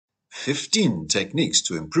15 Techniques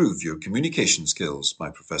to Improve Your Communication Skills by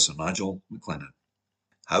Professor Nigel MacLennan.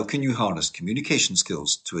 How can you harness communication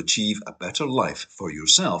skills to achieve a better life for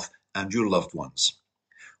yourself and your loved ones?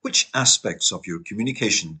 Which aspects of your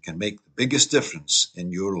communication can make the biggest difference in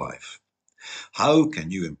your life? How can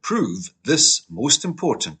you improve this most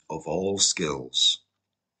important of all skills?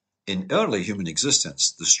 In early human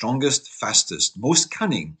existence, the strongest, fastest, most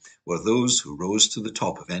cunning were those who rose to the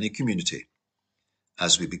top of any community.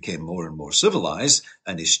 As we became more and more civilized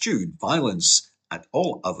and eschewed violence at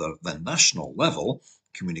all other than national level,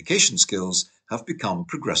 communication skills have become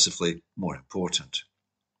progressively more important.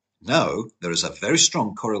 Now, there is a very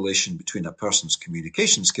strong correlation between a person's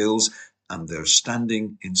communication skills and their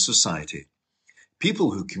standing in society. People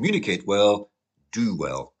who communicate well do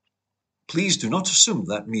well. Please do not assume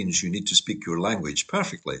that means you need to speak your language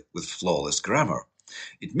perfectly with flawless grammar.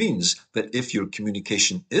 It means that if your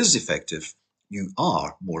communication is effective, you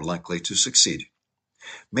are more likely to succeed.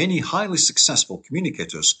 Many highly successful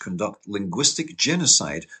communicators conduct linguistic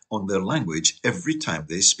genocide on their language every time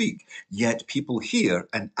they speak, yet people hear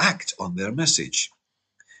and act on their message.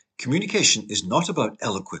 Communication is not about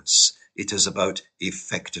eloquence, it is about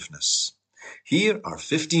effectiveness. Here are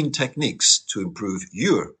 15 techniques to improve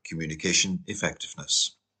your communication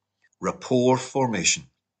effectiveness. Rapport formation.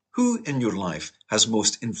 Who in your life has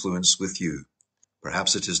most influence with you?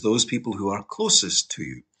 Perhaps it is those people who are closest to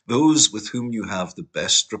you, those with whom you have the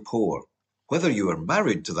best rapport. Whether you are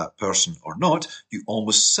married to that person or not, you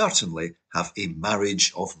almost certainly have a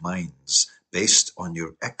marriage of minds based on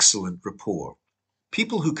your excellent rapport.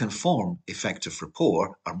 People who can form effective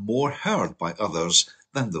rapport are more heard by others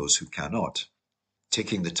than those who cannot.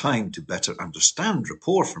 Taking the time to better understand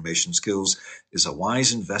rapport formation skills is a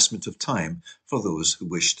wise investment of time for those who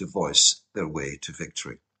wish to voice their way to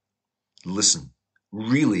victory. Listen.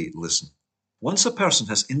 Really listen. Once a person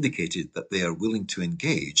has indicated that they are willing to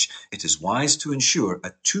engage, it is wise to ensure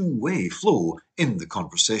a two-way flow in the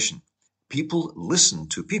conversation. People listen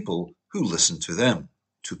to people who listen to them,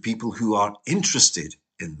 to people who are interested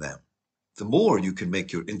in them. The more you can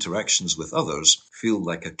make your interactions with others feel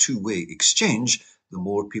like a two-way exchange, the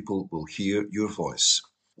more people will hear your voice.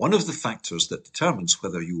 One of the factors that determines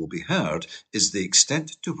whether you will be heard is the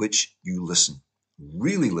extent to which you listen.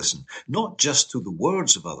 Really listen, not just to the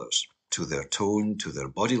words of others, to their tone, to their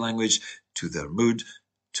body language, to their mood,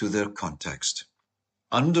 to their context.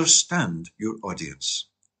 Understand your audience.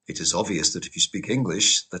 It is obvious that if you speak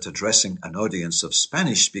English, that addressing an audience of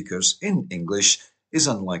Spanish speakers in English is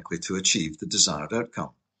unlikely to achieve the desired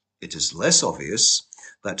outcome. It is less obvious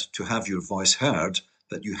that to have your voice heard,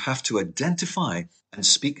 that you have to identify and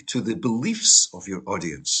speak to the beliefs of your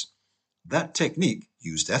audience. That technique,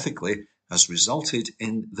 used ethically, has resulted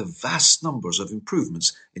in the vast numbers of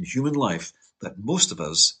improvements in human life that most of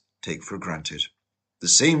us take for granted. The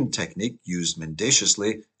same technique, used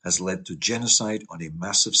mendaciously, has led to genocide on a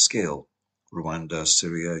massive scale. Rwanda,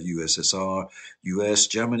 Syria, USSR, US,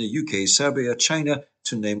 Germany, UK, Serbia, China,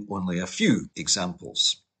 to name only a few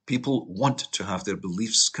examples. People want to have their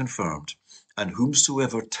beliefs confirmed, and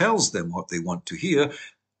whomsoever tells them what they want to hear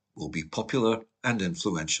will be popular and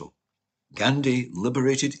influential. Gandhi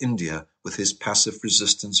liberated India with his passive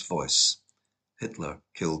resistance voice. Hitler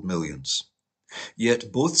killed millions.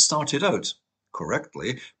 Yet both started out,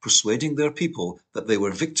 correctly, persuading their people that they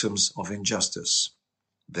were victims of injustice.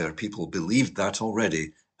 Their people believed that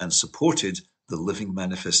already and supported the living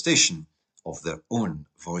manifestation of their own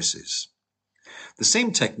voices. The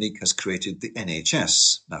same technique has created the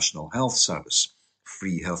NHS, National Health Service,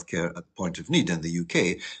 free healthcare at the point of need in the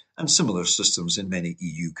UK, and similar systems in many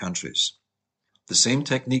EU countries. The same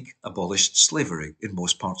technique abolished slavery in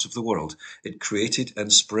most parts of the world. It created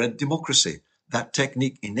and spread democracy. That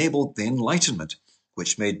technique enabled the Enlightenment,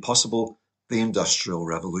 which made possible the Industrial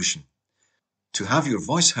Revolution. To have your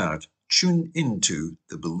voice heard, tune into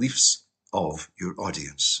the beliefs of your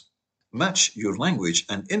audience. Match your language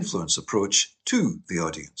and influence approach to the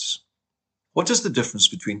audience. What is the difference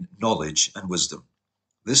between knowledge and wisdom?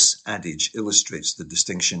 This adage illustrates the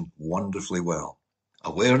distinction wonderfully well.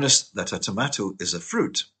 Awareness that a tomato is a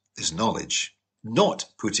fruit is knowledge. Not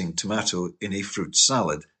putting tomato in a fruit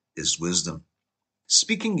salad is wisdom.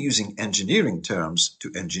 Speaking using engineering terms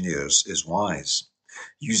to engineers is wise.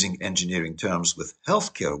 Using engineering terms with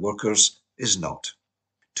healthcare workers is not.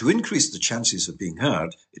 To increase the chances of being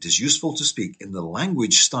heard, it is useful to speak in the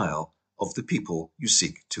language style of the people you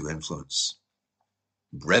seek to influence.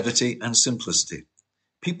 Brevity and simplicity.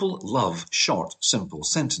 People love short, simple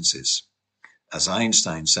sentences. As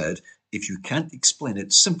Einstein said, if you can't explain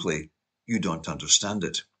it simply, you don't understand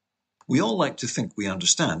it. We all like to think we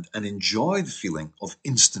understand and enjoy the feeling of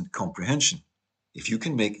instant comprehension. If you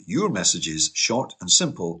can make your messages short and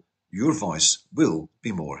simple, your voice will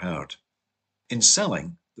be more heard. In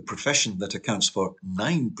selling, the profession that accounts for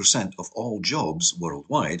 9% of all jobs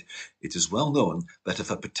worldwide, it is well known that if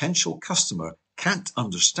a potential customer can't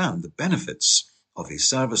understand the benefits of a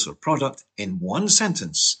service or product in one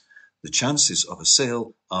sentence, the chances of a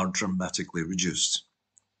sale are dramatically reduced.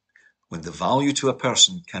 When the value to a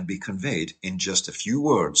person can be conveyed in just a few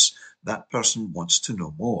words, that person wants to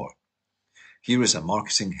know more. Here is a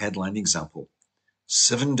marketing headline example.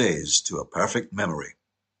 7 days to a perfect memory.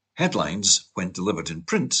 Headlines, when delivered in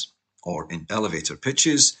print, or in elevator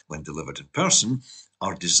pitches, when delivered in person,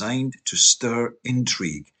 are designed to stir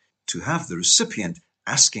intrigue, to have the recipient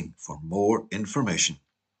asking for more information.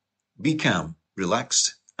 Be calm,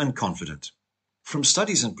 relaxed, and confident. From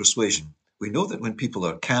studies in persuasion, we know that when people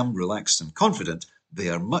are calm, relaxed, and confident, they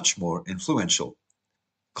are much more influential.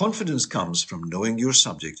 Confidence comes from knowing your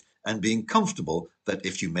subject and being comfortable that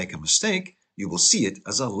if you make a mistake, you will see it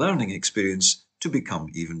as a learning experience to become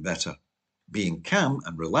even better. Being calm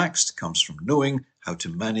and relaxed comes from knowing how to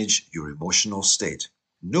manage your emotional state.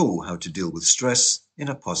 Know how to deal with stress in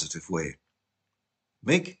a positive way.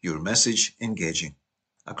 Make your message engaging.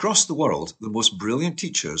 Across the world, the most brilliant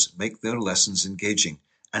teachers make their lessons engaging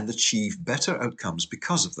and achieve better outcomes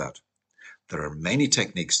because of that. There are many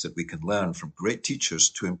techniques that we can learn from great teachers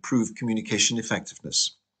to improve communication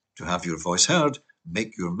effectiveness. To have your voice heard,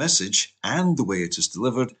 make your message and the way it is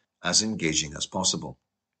delivered as engaging as possible.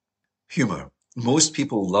 Humor. Most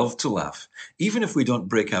people love to laugh. Even if we don't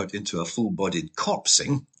break out into a full-bodied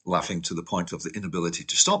corpsing, laughing to the point of the inability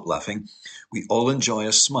to stop laughing, we all enjoy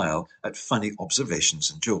a smile at funny observations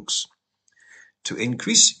and jokes. To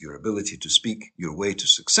increase your ability to speak your way to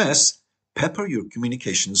success, pepper your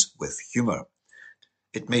communications with humor.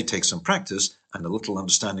 It may take some practice, and a little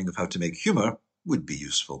understanding of how to make humor would be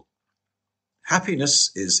useful.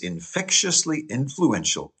 Happiness is infectiously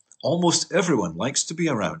influential. Almost everyone likes to be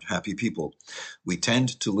around happy people. We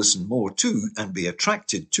tend to listen more to and be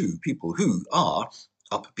attracted to people who are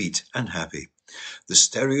upbeat and happy. The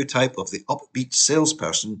stereotype of the upbeat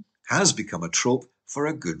salesperson has become a trope for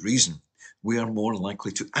a good reason. We are more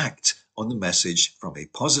likely to act on the message from a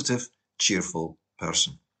positive, cheerful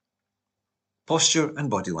person. Posture and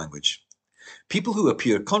body language. People who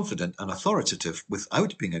appear confident and authoritative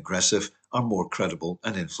without being aggressive are more credible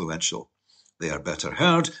and influential. They are better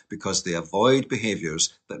heard because they avoid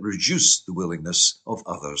behaviors that reduce the willingness of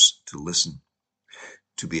others to listen.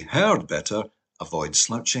 To be heard better, avoid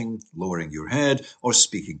slouching, lowering your head, or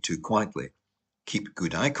speaking too quietly. Keep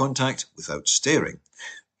good eye contact without staring.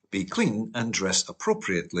 Be clean and dress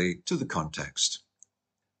appropriately to the context.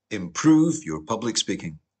 Improve your public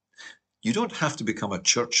speaking. You don't have to become a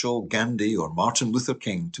Churchill, Gandhi, or Martin Luther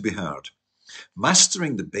King to be heard.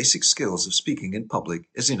 Mastering the basic skills of speaking in public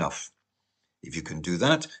is enough. If you can do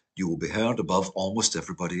that, you will be heard above almost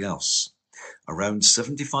everybody else. Around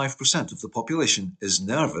 75% of the population is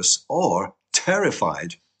nervous or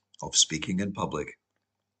terrified of speaking in public.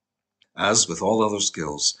 As with all other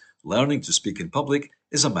skills, learning to speak in public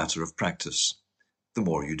is a matter of practice. The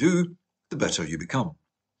more you do, the better you become.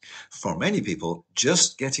 For many people,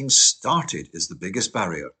 just getting started is the biggest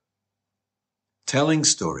barrier. Telling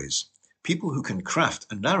stories. People who can craft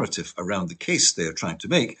a narrative around the case they are trying to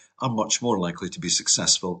make are much more likely to be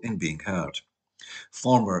successful in being heard.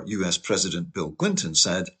 Former US President Bill Clinton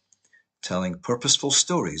said, "Telling purposeful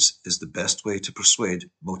stories is the best way to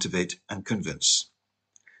persuade, motivate, and convince."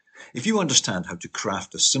 If you understand how to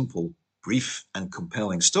craft a simple, brief, and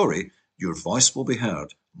compelling story, your voice will be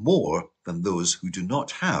heard more than those who do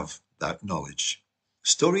not have that knowledge.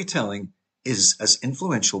 Storytelling is as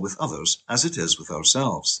influential with others as it is with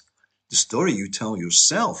ourselves. The story you tell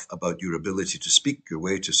yourself about your ability to speak your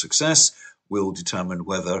way to success will determine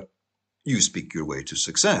whether you speak your way to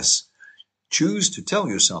success. Choose to tell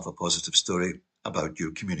yourself a positive story about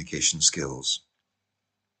your communication skills.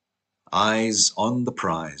 Eyes on the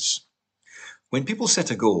prize. When people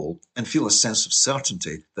set a goal and feel a sense of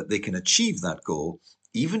certainty that they can achieve that goal,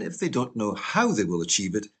 even if they don't know how they will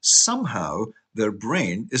achieve it, somehow their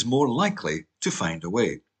brain is more likely to find a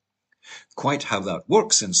way. Quite how that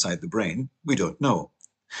works inside the brain, we don't know.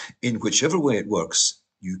 In whichever way it works,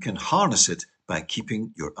 you can harness it by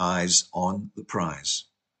keeping your eyes on the prize.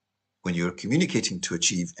 When you're communicating to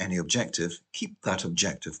achieve any objective, keep that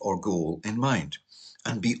objective or goal in mind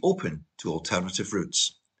and be open to alternative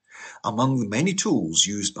routes. Among the many tools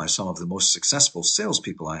used by some of the most successful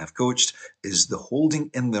salespeople I have coached is the holding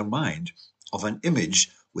in their mind of an image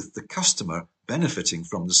with the customer benefiting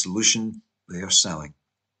from the solution they are selling.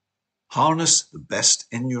 Harness the best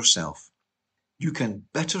in yourself. You can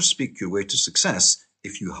better speak your way to success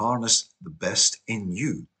if you harness the best in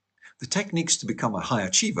you. The techniques to become a high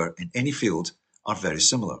achiever in any field are very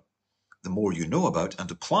similar. The more you know about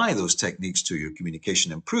and apply those techniques to your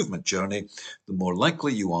communication improvement journey, the more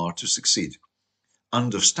likely you are to succeed.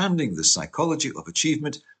 Understanding the psychology of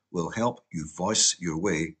achievement will help you voice your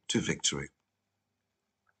way to victory.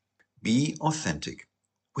 Be authentic.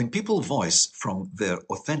 When people voice from their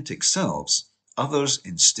authentic selves, others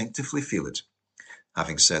instinctively feel it.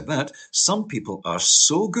 Having said that, some people are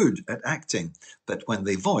so good at acting that when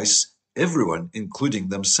they voice, everyone, including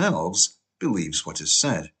themselves, believes what is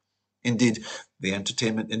said. Indeed, the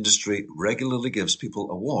entertainment industry regularly gives people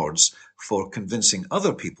awards for convincing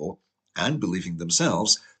other people and believing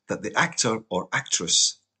themselves that the actor or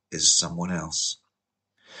actress is someone else.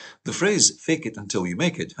 The phrase "fake it until you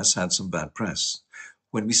make it" has had some bad press.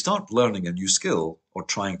 When we start learning a new skill or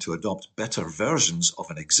trying to adopt better versions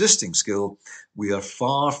of an existing skill, we are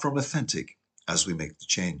far from authentic as we make the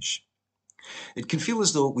change. It can feel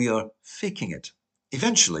as though we are faking it.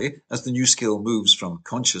 Eventually, as the new skill moves from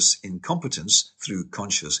conscious incompetence through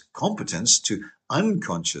conscious competence to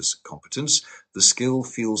unconscious competence, the skill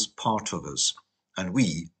feels part of us, and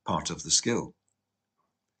we part of the skill.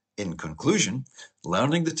 In conclusion,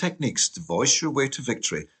 learning the techniques to voice your way to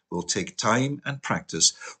victory will take time and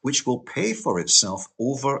practice, which will pay for itself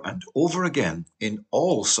over and over again in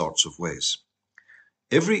all sorts of ways.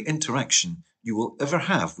 Every interaction you will ever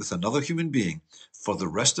have with another human being for the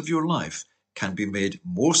rest of your life can be made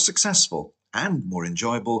more successful and more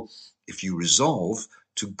enjoyable if you resolve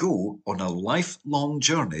to go on a lifelong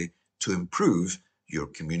journey to improve your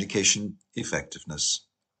communication effectiveness.